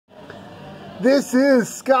This is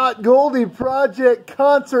Scott Goldie Project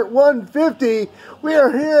Concert 150. We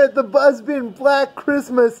are here at the Buzzbin Black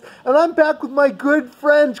Christmas, and I'm back with my good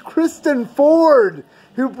friend Kristen Ford,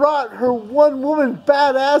 who brought her one-woman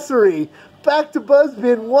badassery back to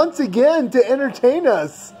Buzzbin once again to entertain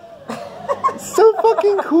us. So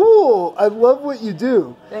fucking cool. I love what you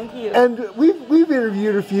do. Thank you. And we've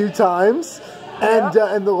interviewed a few times. And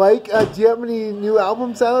and the like. Do you have any new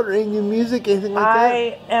albums out or any new music, anything like that?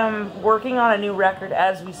 I am working on a new record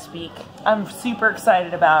as we speak. I'm super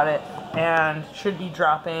excited about it and should be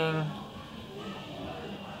dropping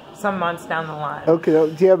some months down the line. Okay.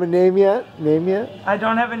 Do you have a name yet? I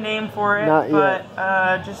don't have a name for it, Not yet.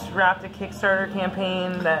 But just wrapped a Kickstarter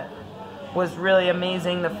campaign that was really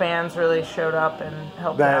amazing. The fans really showed up and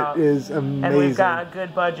helped out. That is amazing. And we've got a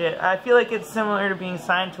good budget. I feel like it's similar to being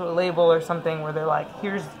signed to a label or something where they're like,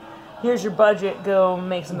 here's your budget, go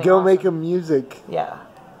make something awesome. Make a music. Yeah.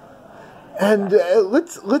 And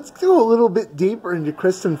let's go a little bit deeper into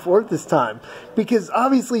Kristen Ford this time, because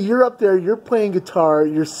obviously you're up there, you're playing guitar,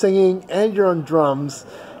 you're singing, and you're on drums,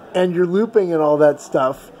 and you're looping and all that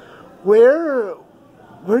stuff. Where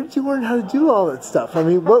did you learn how to do all that stuff? I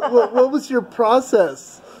mean, what was your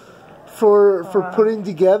process for putting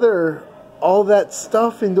together all that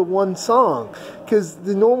stuff into one song? Because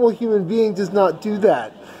the normal human being does not do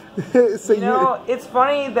that. So you know, it's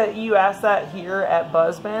funny that you asked that here at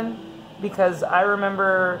Buzzbin, because I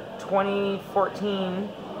remember 2014,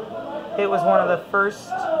 it was one of the first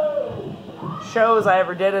shows I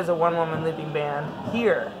ever did as a one-woman looping band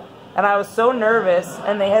here. And I was so nervous,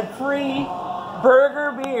 and they had free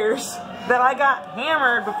burger beers that I got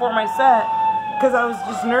hammered before my set because I was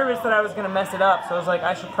just nervous that I was going to mess it up. So I was like,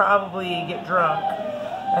 I should probably get drunk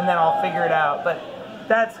and then I'll figure it out. But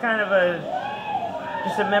that's kind of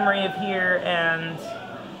just a memory of here, and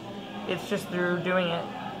it's just through doing it.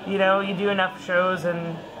 You know, you do enough shows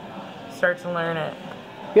and start to learn it.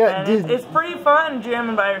 Yeah, and it's pretty fun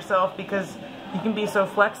jamming by yourself because you can be so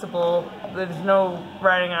flexible. There's no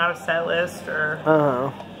writing out a set list or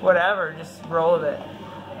whatever. Just roll with it.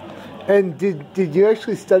 And did you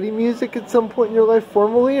actually study music at some point in your life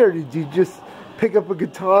formally, or did you just pick up a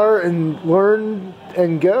guitar and learn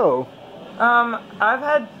and go? I've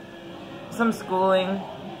had some schooling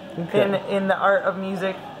in the art of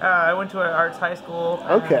music. I went to an arts high school.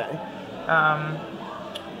 And,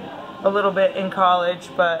 a little bit in college,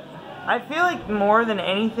 but I feel like more than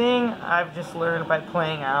anything, I've just learned by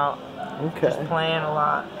playing out. Just playing a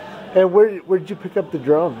lot. And where did you pick up the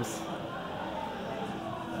drums?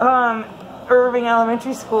 Irving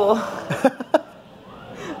Elementary School.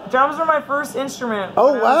 Drums were my first instrument.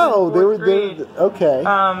 Oh wow, they were okay.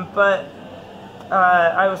 But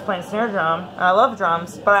I was playing snare drum. And I love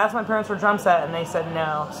drums, but I asked my parents for a drum set, and they said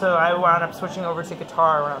no. So I wound up switching over to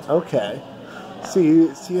guitar when I was 14. So you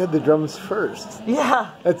had the drums first. Yeah.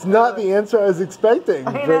 That's not the answer I was expecting,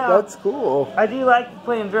 but that's cool. I do like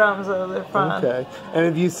playing drums, though. They're fun. Okay. And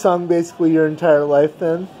have you sung basically your entire life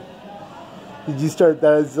then? Did you start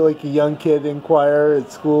that as like a young kid in choir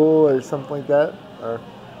at school or something like that? Or?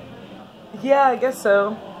 Yeah, I guess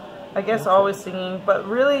so. I guess always singing, but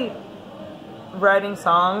really writing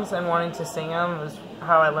songs and wanting to sing them was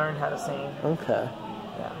how I learned how to sing. Okay.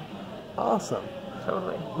 Yeah. Awesome.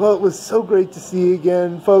 Totally. Well, it was so great to see you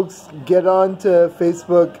again. Folks, get on to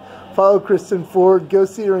Facebook, follow Kristen Ford, go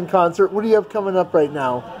see her in concert. What do you have coming up right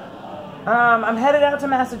now? I'm headed out to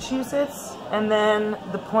Massachusetts, and then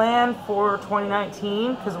the plan for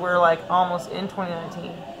 2019, because we're like almost in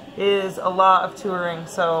 2019, is a lot of touring.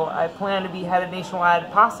 So I plan to be headed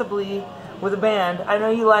nationwide, possibly with a band. I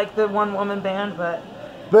know you like the one-woman band, but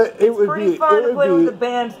it would be fun to play with the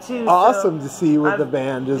band too. Awesome to see you with the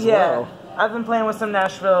band as well. I've been playing with some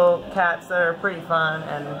Nashville cats that are pretty fun,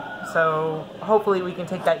 and so hopefully we can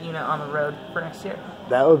take that unit on the road for next year.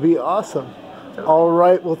 That would be awesome. Totally. All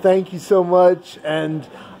right, well, thank you so much, and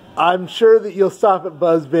I'm sure that you'll stop at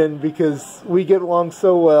Buzzbin because we get along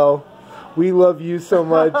so well. We love you so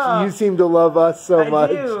much. You seem to love us so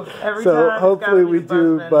much. I do. Every so time hopefully we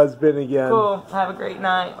do Buzzbin again. Cool. Have a great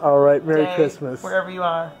night. All right. Merry Christmas. Wherever you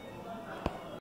are.